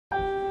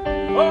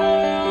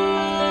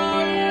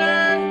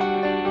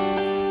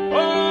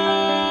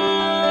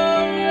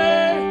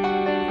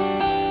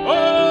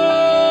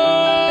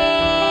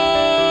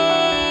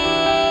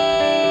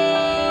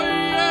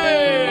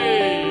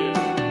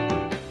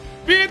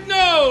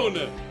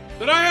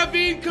That I have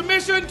been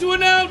commissioned to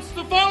announce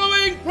the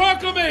following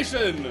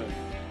proclamation.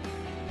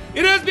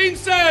 It has been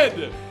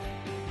said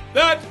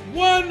that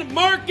one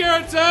Mark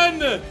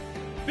Gerretsen,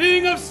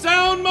 being of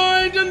sound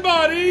mind and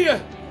body,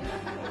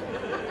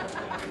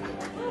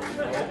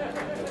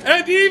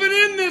 and even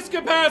in this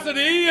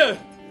capacity,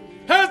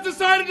 has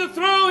decided to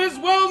throw his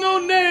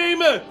well-known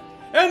name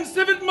and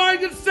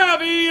civic-minded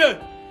savvy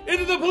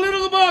into the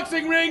political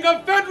boxing ring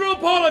of federal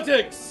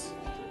politics.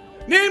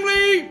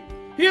 Namely,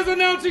 he is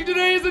announcing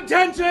today his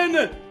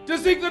intention to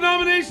seek the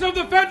nomination of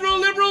the Federal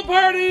Liberal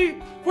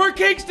Party for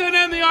Kingston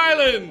and the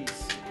Islands.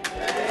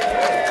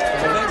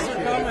 Thanks for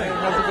coming.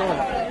 How's it going?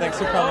 Thanks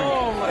for coming.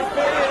 Oh, my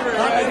favorite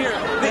right here.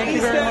 Thank you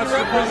very much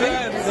for coming.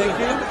 Thank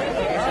you.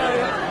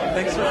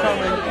 Thanks for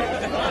coming.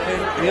 Hey,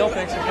 Neil,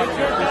 thanks for coming. I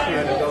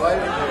appreciate it.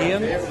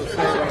 Ian?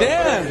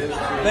 Dan,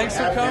 thanks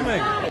for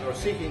coming. We're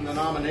seeking the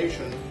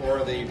nomination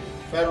for the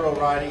federal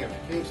riding of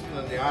Kingston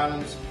and the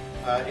Islands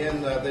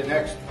in the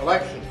next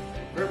election.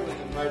 Privilege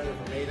and pleasure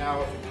for me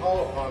now to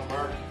call upon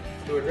Mark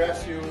to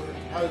address you and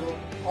tell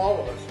all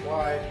of us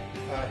why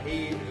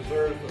he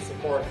deserves the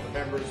support of the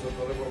members of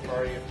the Liberal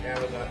Party of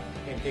Canada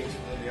in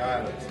Kingston and the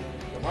Islands.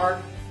 So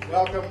Mark,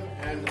 welcome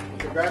and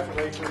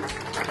congratulations.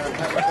 Have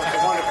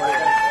a wonderful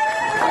event.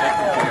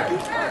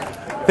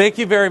 Thank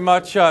you very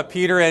much,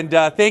 Peter, and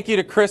thank you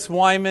to Chris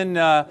Wyman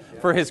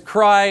for his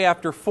cry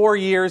after 4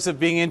 years of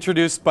being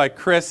introduced by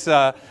Chris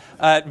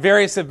at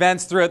various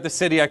events throughout the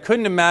city. I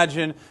couldn't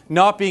imagine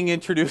not being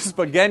introduced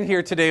again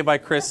here today by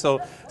Chris. So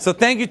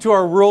thank you to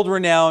our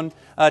world-renowned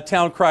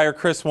town crier,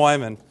 Chris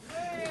Wyman.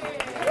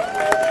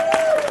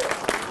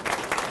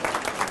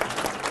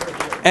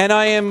 And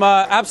I am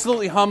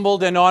absolutely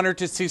humbled and honored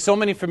to see so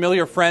many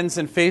familiar friends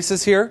and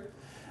faces here.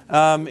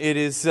 It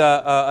is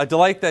a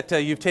delight that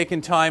you've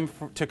taken time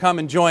to come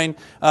and join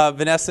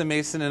Vanessa,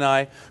 Mason, and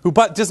I.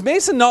 Does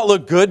Mason not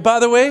look good, by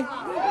the way?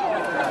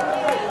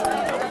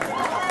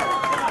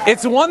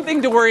 It's one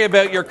thing to worry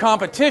about your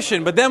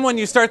competition, but then when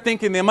you start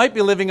thinking they might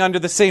be living under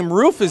the same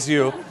roof as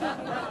you.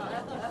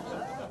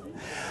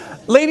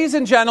 Ladies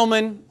and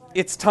gentlemen,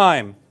 it's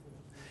time.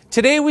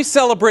 Today we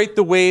celebrate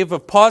the wave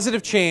of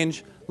positive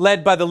change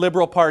led by the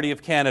Liberal Party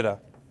of Canada.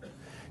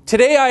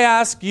 Today I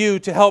ask you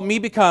to help me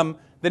become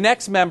the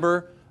next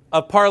member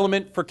of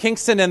Parliament for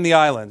Kingston and the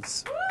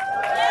Islands.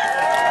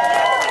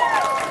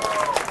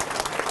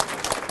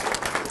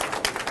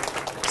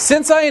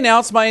 Since I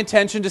announced my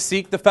intention to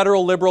seek the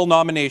federal Liberal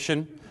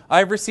nomination, I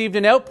have received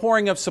an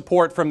outpouring of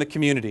support from the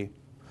community.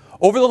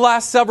 Over the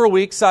last several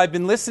weeks, I've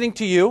been listening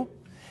to you,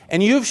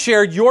 and you've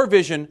shared your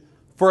vision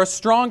for a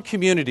strong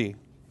community,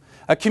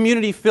 a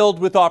community filled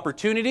with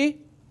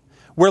opportunity,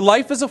 where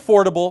life is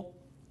affordable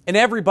and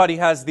everybody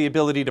has the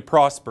ability to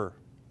prosper.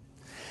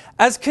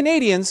 As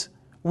Canadians,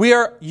 we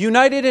are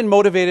united and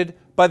motivated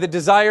by the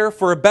desire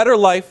for a better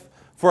life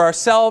for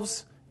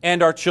ourselves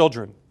and our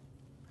children.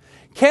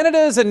 Canada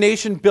is a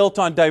nation built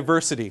on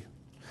diversity,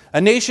 a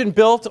nation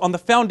built on the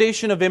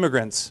foundation of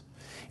immigrants.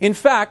 In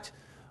fact,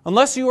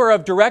 unless you are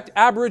of direct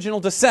Aboriginal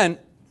descent,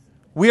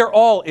 we are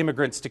all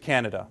immigrants to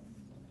Canada.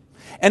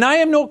 And I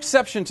am no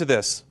exception to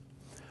this.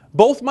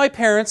 Both my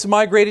parents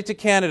migrated to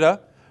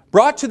Canada,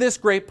 brought to this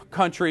great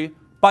country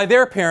by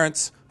their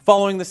parents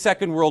following the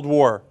Second World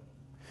War.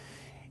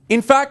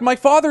 In fact, my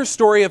father's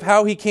story of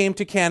how he came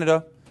to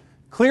Canada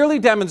clearly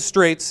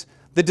demonstrates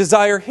the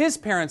desire his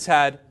parents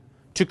had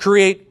to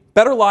create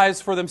better lives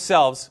for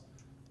themselves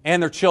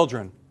and their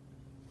children.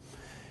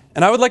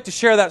 And I would like to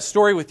share that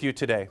story with you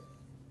today.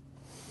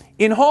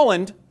 In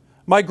Holland,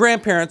 my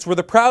grandparents were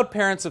the proud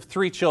parents of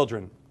 3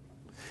 children.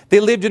 They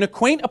lived in a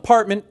quaint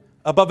apartment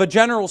above a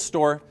general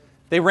store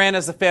they ran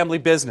as a family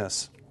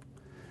business.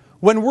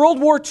 When World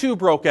War II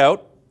broke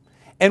out,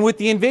 and with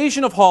the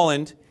invasion of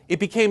Holland, it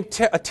became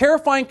a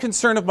terrifying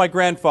concern of my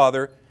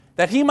grandfather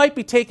that he might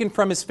be taken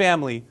from his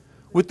family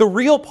with the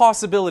real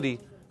possibility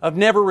of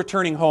never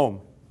returning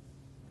home.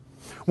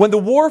 When the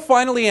war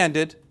finally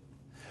ended,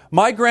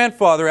 my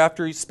grandfather,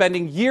 after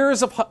spending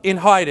years in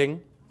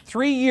hiding,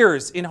 3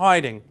 years in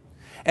hiding,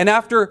 and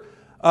after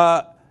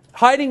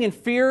hiding in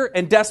fear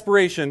and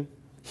desperation,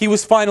 he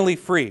was finally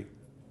free.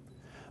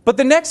 But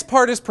the next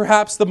part is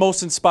perhaps the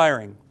most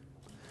inspiring.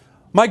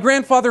 My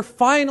grandfather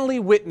finally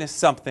witnessed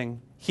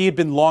something he had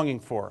been longing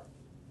for: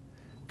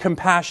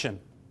 compassion.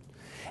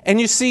 And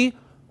you see,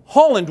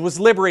 Holland was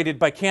liberated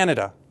by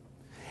Canada.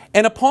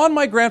 And upon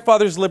my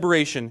grandfather's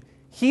liberation,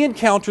 he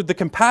encountered the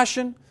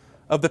compassion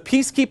of the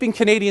peacekeeping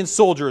Canadian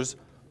soldiers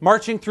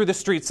marching through the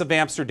streets of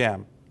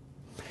Amsterdam.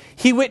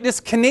 He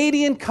witnessed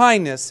Canadian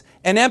kindness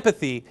and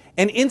empathy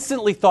and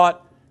instantly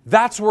thought,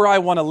 that's where I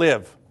want to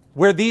live,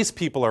 where these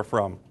people are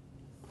from.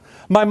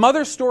 My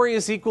mother's story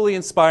is equally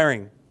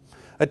inspiring.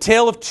 A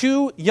tale of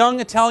 2 young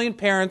Italian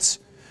parents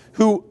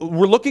who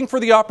were looking for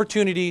the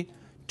opportunity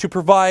to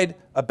provide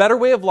a better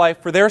way of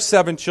life for their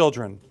 7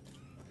 children.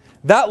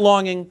 That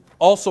longing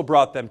also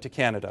brought them to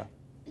Canada.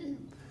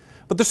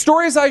 But the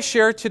stories I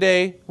share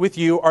today with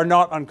you are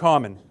not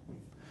uncommon.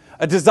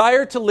 A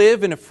desire to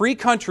live in a free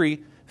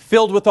country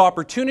filled with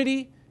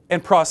opportunity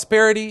and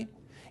prosperity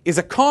is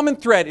a common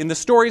thread in the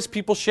stories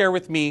people share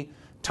with me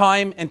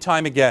time and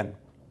time again.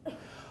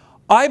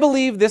 I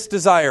believe this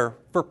desire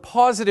for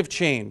positive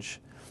change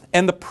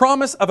and the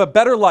promise of a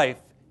better life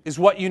is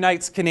what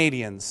unites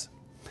Canadians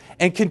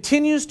and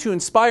continues to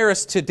inspire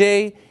us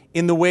today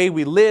in the way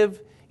we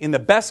live in the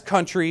best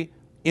country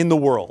in the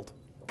world.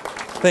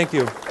 Thank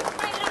you.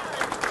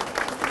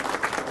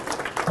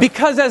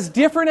 Because as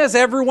different as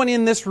everyone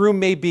in this room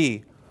may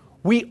be,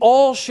 we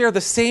all share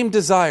the same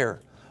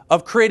desire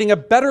of creating a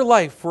better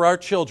life for our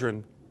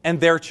children and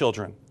their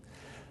children.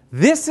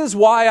 This is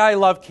why I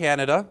love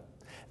Canada.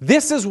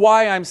 This is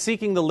why I'm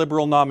seeking the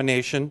Liberal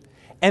nomination.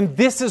 And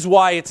this is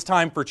why it's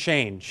time for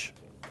change.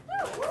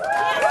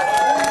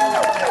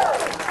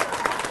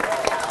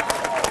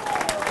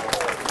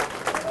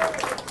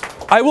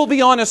 I will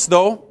be honest,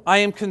 though, I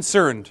am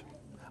concerned.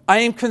 I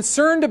am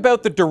concerned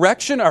about the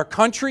direction our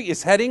country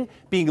is heading,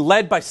 being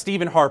led by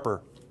Stephen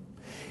Harper.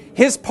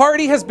 His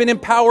party has been in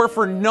power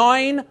for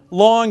 9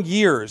 long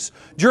years,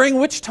 during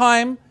which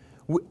time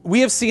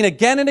we have seen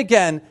again and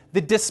again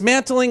the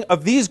dismantling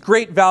of these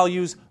great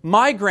values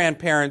my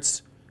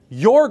grandparents,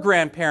 your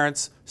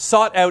grandparents,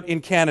 sought out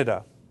in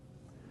Canada.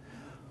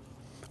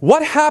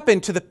 What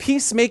happened to the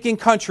peacemaking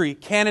country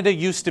Canada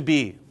used to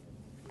be?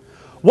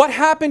 What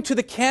happened to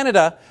the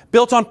Canada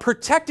built on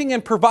protecting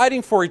and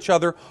providing for each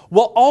other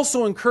while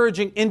also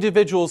encouraging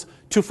individuals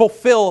to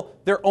fulfill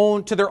their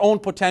own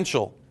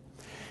potential?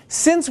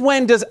 Since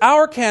when does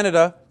our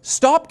Canada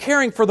stop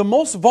caring for the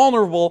most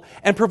vulnerable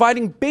and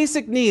providing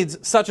basic needs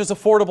such as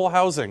affordable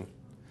housing?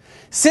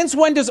 Since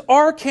when does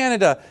our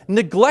Canada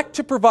neglect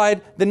to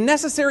provide the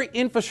necessary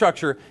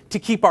infrastructure to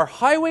keep our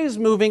highways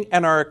moving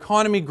and our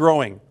economy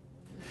growing?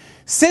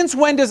 Since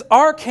when does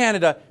our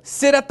Canada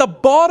sit at the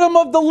bottom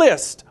of the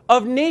list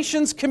of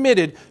nations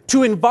committed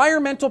to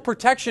environmental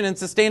protection and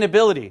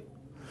sustainability?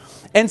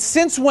 And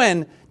since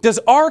when does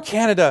our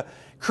Canada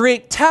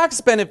create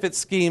tax benefit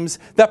schemes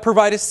that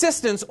provide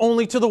assistance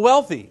only to the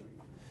wealthy?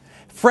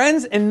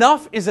 Friends,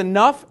 enough is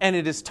enough, and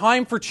it is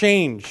time for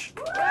change.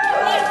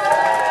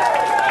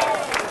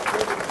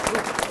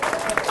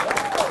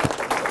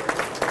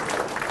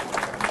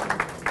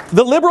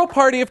 The Liberal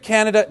Party of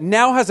Canada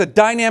now has a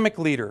dynamic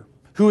leader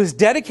who is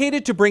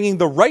dedicated to bringing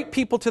the right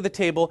people to the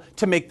table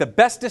to make the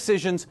best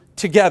decisions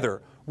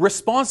together,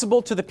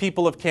 responsible to the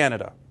people of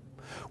Canada.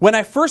 When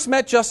I first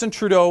met Justin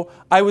Trudeau,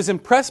 I was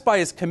impressed by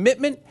his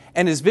commitment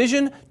and his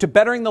vision to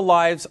bettering the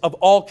lives of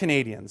all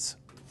Canadians.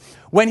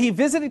 When he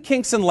visited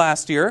Kingston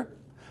last year,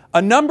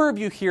 a number of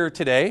you here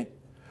today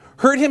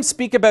heard him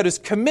speak about his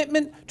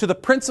commitment to the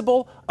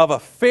principle of a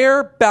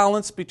fair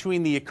balance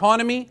between the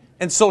economy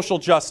and social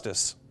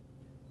justice.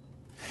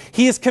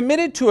 He is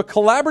committed to a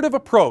collaborative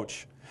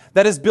approach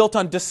that is built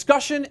on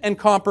discussion and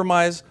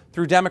compromise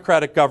through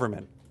democratic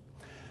government.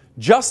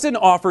 Justin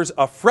offers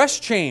a fresh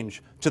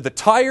change to the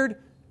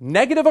tired,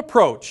 negative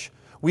approach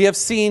we have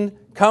seen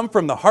come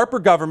from the Harper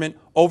government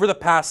over the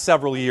past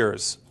several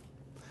years.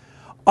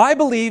 I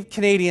believe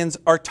Canadians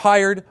are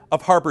tired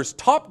of Harper's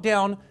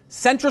top-down,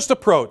 centrist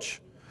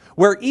approach,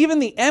 where even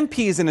the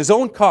MPs in his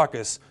own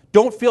caucus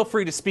don't feel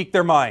free to speak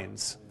their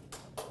minds.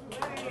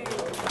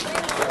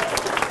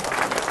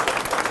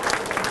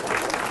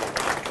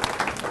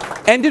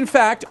 And in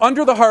fact,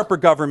 under the Harper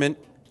government,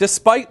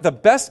 despite the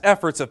best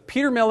efforts of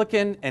Peter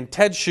Milliken and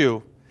Ted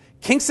Hsu,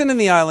 Kingston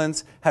and the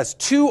Islands has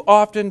too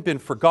often been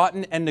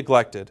forgotten and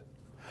neglected.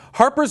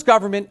 Harper's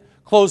government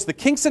closed the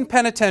Kingston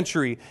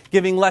Penitentiary,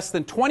 giving less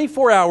than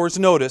 24 hours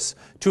notice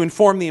to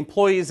inform the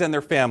employees and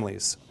their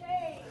families.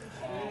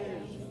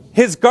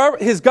 His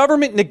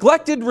government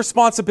neglected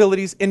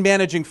responsibilities in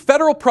managing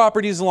federal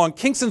properties along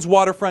Kingston's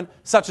waterfront,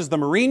 such as the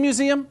Marine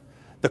Museum,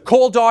 the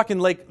coal dock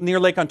near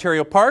Lake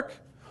Ontario Park,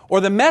 or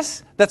the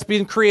mess that's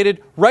being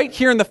created right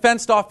here in the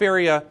fenced-off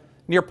area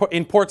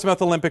in Portsmouth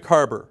Olympic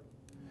Harbour.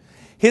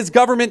 His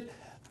government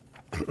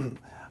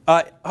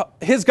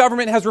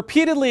has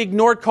repeatedly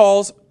ignored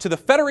calls to the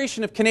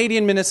Federation of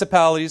Canadian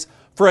Municipalities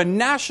for a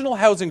national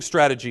housing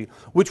strategy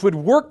which would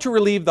work to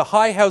relieve the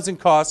high housing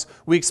costs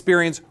we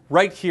experience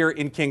right here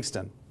in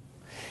Kingston.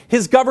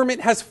 His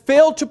government has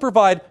failed to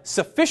provide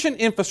sufficient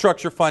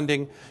infrastructure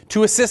funding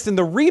to assist in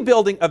the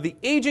rebuilding of the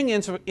aging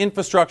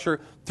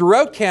infrastructure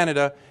throughout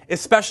Canada,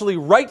 especially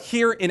right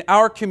here in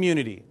our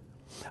community,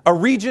 a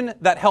region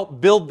that helped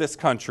build this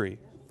country.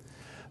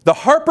 The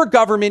Harper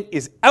government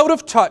is out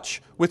of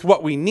touch with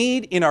what we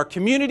need in our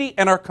community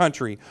and our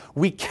country.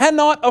 We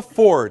cannot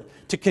afford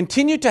to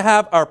continue to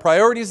have our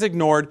priorities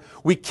ignored.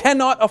 We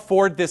cannot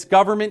afford this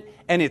government,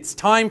 and it's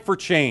time for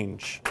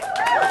change.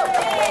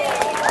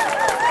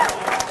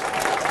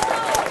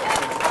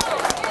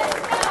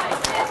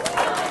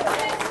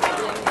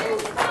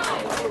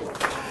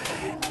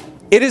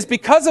 It is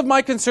because of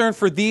my concern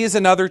for these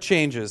and other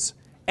changes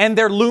and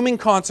their looming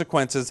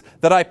consequences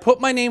that I put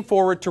my name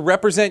forward to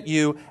represent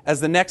you as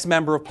the next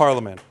Member of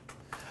Parliament.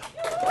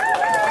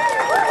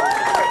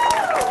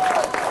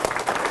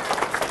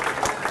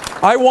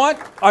 I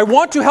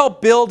want to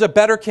help build a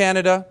better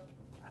Canada,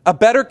 a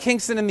better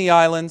Kingston and the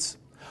Islands.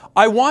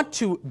 I want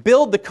to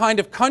build the kind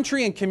of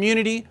country and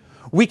community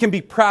we can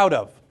be proud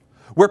of,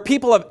 where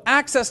people have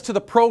access to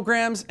the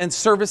programs and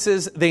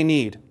services they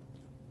need,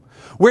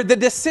 where the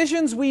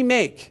decisions we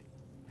make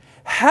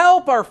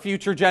help our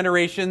future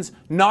generations,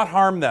 not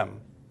harm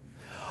them.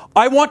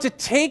 I want to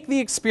take the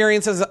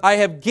experiences I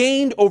have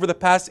gained over the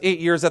past 8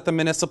 years at the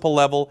municipal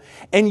level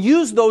and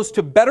use those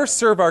to better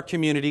serve our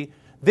community,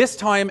 this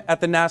time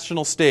at the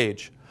national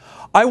stage.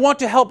 I want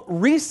to help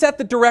reset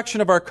the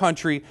direction of our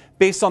country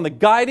based on the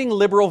guiding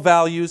Liberal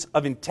values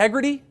of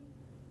integrity,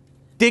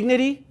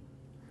 dignity,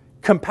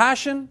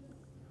 compassion,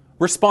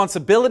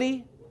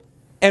 responsibility,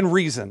 and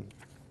reason.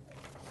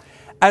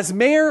 As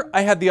mayor,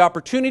 I had the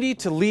opportunity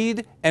to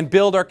lead and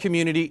build our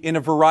community in a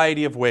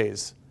variety of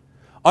ways.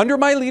 Under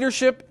my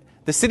leadership,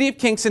 the City of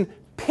Kingston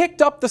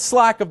picked up the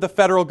slack of the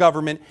federal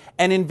government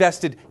and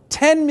invested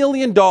 $10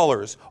 million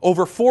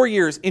over 4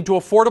 years into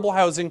affordable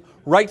housing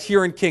right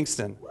here in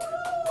Kingston.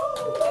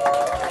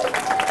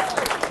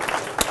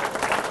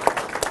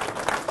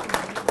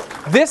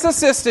 This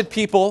assisted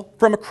people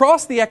from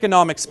across the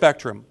economic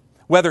spectrum,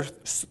 whether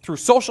through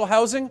social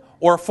housing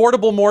or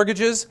affordable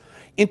mortgages,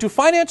 into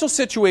financial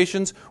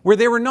situations where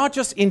they were not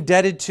just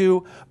indebted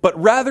to, but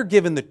rather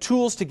given the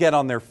tools to get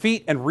on their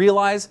feet and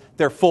realize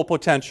their full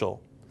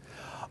potential.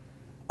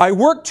 I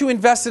worked to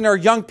invest in our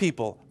young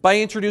people by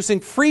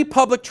introducing free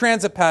public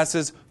transit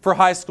passes for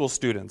high school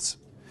students,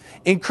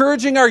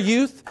 encouraging our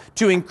youth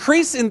to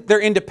increase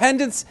their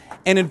independence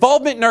and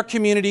involvement in our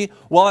community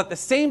while at the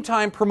same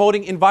time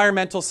promoting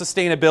environmental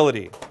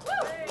sustainability.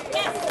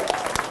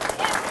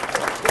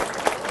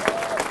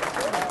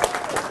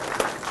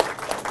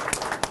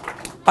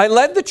 I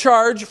led the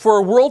charge for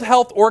a World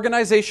Health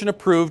Organization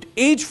approved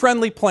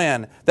age-friendly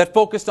plan that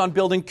focused on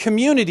building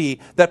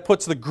community that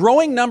puts the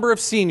growing number of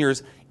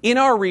seniors in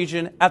our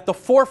region at the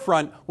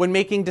forefront when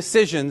making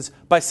decisions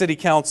by City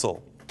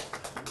Council.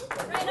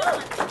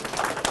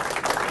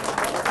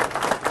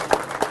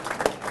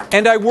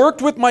 And I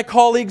worked with my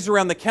colleagues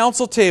around the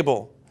council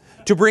table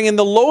to bring in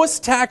the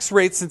lowest tax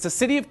rate since the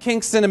City of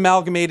Kingston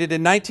amalgamated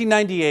in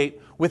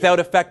 1998 without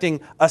affecting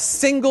a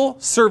single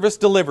service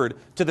delivered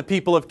to the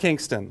people of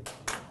Kingston.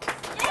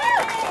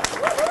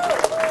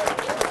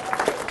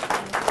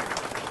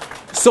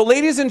 So,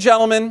 ladies and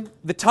gentlemen,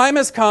 the time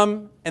has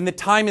come and the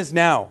time is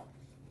now.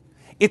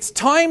 It's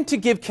time to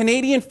give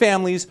Canadian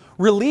families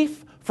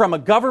relief from a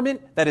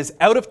government that is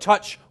out of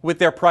touch with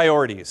their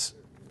priorities.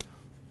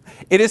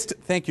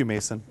 Thank you,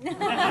 Mason.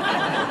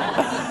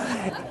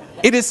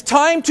 It is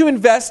time to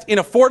invest in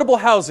affordable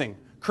housing,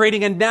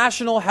 creating a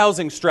national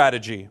housing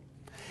strategy.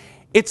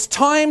 It's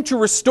time to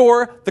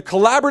restore the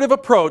collaborative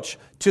approach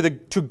to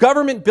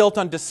government built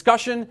on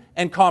discussion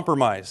and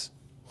compromise.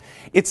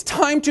 It's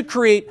time to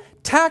create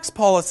tax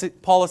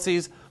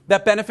policies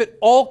that benefit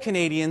all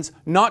Canadians,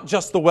 not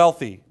just the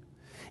wealthy.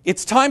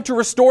 It's time to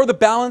restore the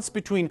balance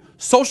between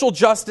social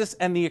justice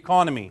and the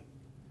economy.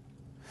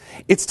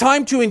 It's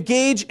time to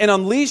engage and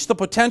unleash the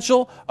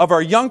potential of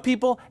our young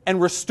people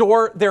and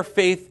restore their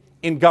faith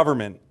in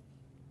government.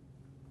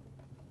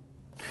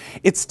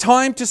 It's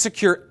time to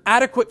secure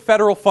adequate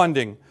federal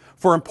funding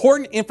for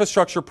important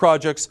infrastructure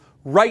projects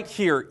right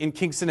here in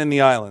Kingston and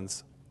the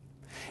Islands.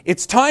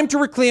 It's time to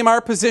reclaim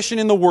our position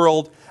in the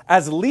world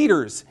as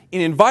leaders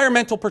in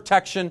environmental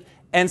protection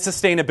and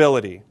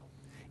sustainability.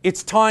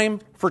 It's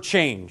time for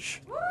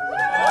change.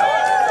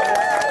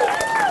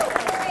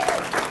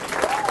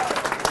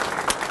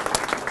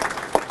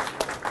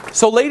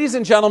 So, ladies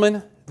and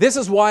gentlemen, this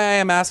is why I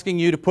am asking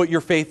you to put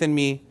your faith in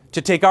me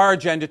to take our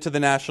agenda to the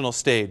national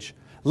stage.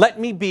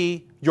 Let me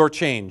be your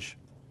change.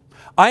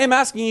 I am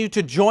asking you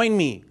to join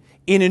me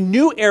in a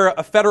new era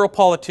of federal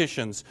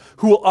politicians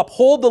who will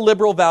uphold the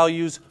Liberal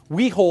values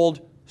we hold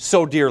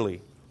so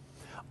dearly.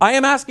 I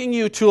am asking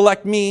you to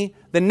elect me,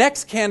 the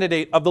next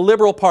candidate of the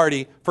Liberal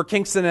Party for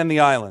Kingston and the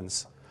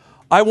Islands.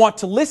 I want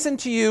to listen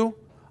to you.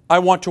 I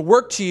want to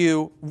work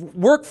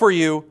for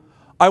you.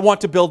 I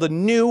want to build a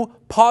new,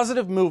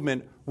 positive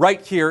movement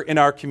right here in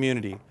our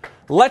community.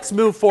 Let's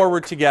move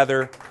forward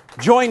together.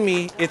 Join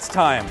me. It's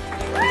time.